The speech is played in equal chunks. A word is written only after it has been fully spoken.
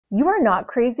You are not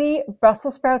crazy.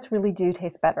 Brussels sprouts really do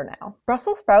taste better now.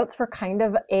 Brussels sprouts were kind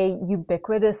of a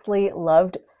ubiquitously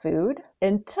loved food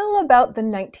until about the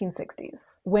 1960s,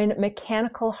 when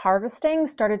mechanical harvesting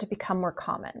started to become more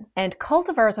common. And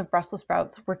cultivars of Brussels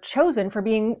sprouts were chosen for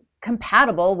being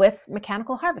compatible with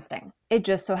mechanical harvesting. It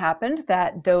just so happened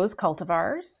that those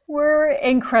cultivars were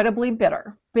incredibly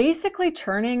bitter, basically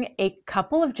turning a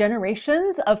couple of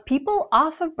generations of people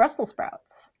off of Brussels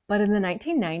sprouts. But in the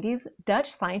 1990s,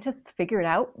 Dutch scientists figured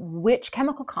out which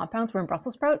chemical compounds were in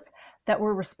Brussels sprouts that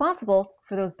were responsible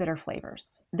for those bitter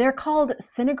flavors. They're called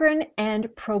sinigrin and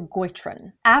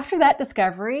progoitrin. After that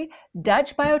discovery,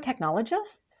 Dutch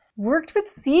biotechnologists worked with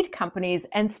seed companies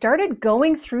and started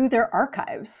going through their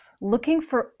archives, looking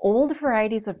for old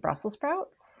varieties of Brussels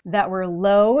sprouts that were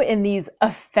low in these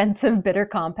offensive bitter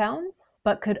compounds,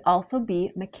 but could also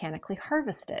be mechanically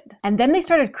harvested. And then they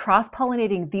started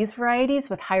cross-pollinating these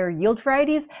varieties with higher yield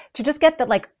varieties to just get that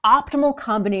optimal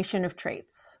combination of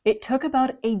traits. It took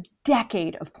about a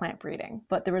decade of plant breeding,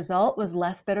 but the result was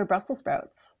less bitter Brussels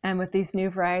sprouts. And with these new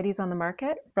varieties on the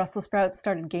market, Brussels sprouts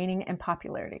started gaining in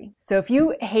popularity. So if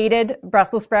you hated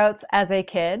Brussels sprouts as a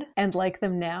kid and like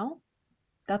them now,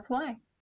 that's why.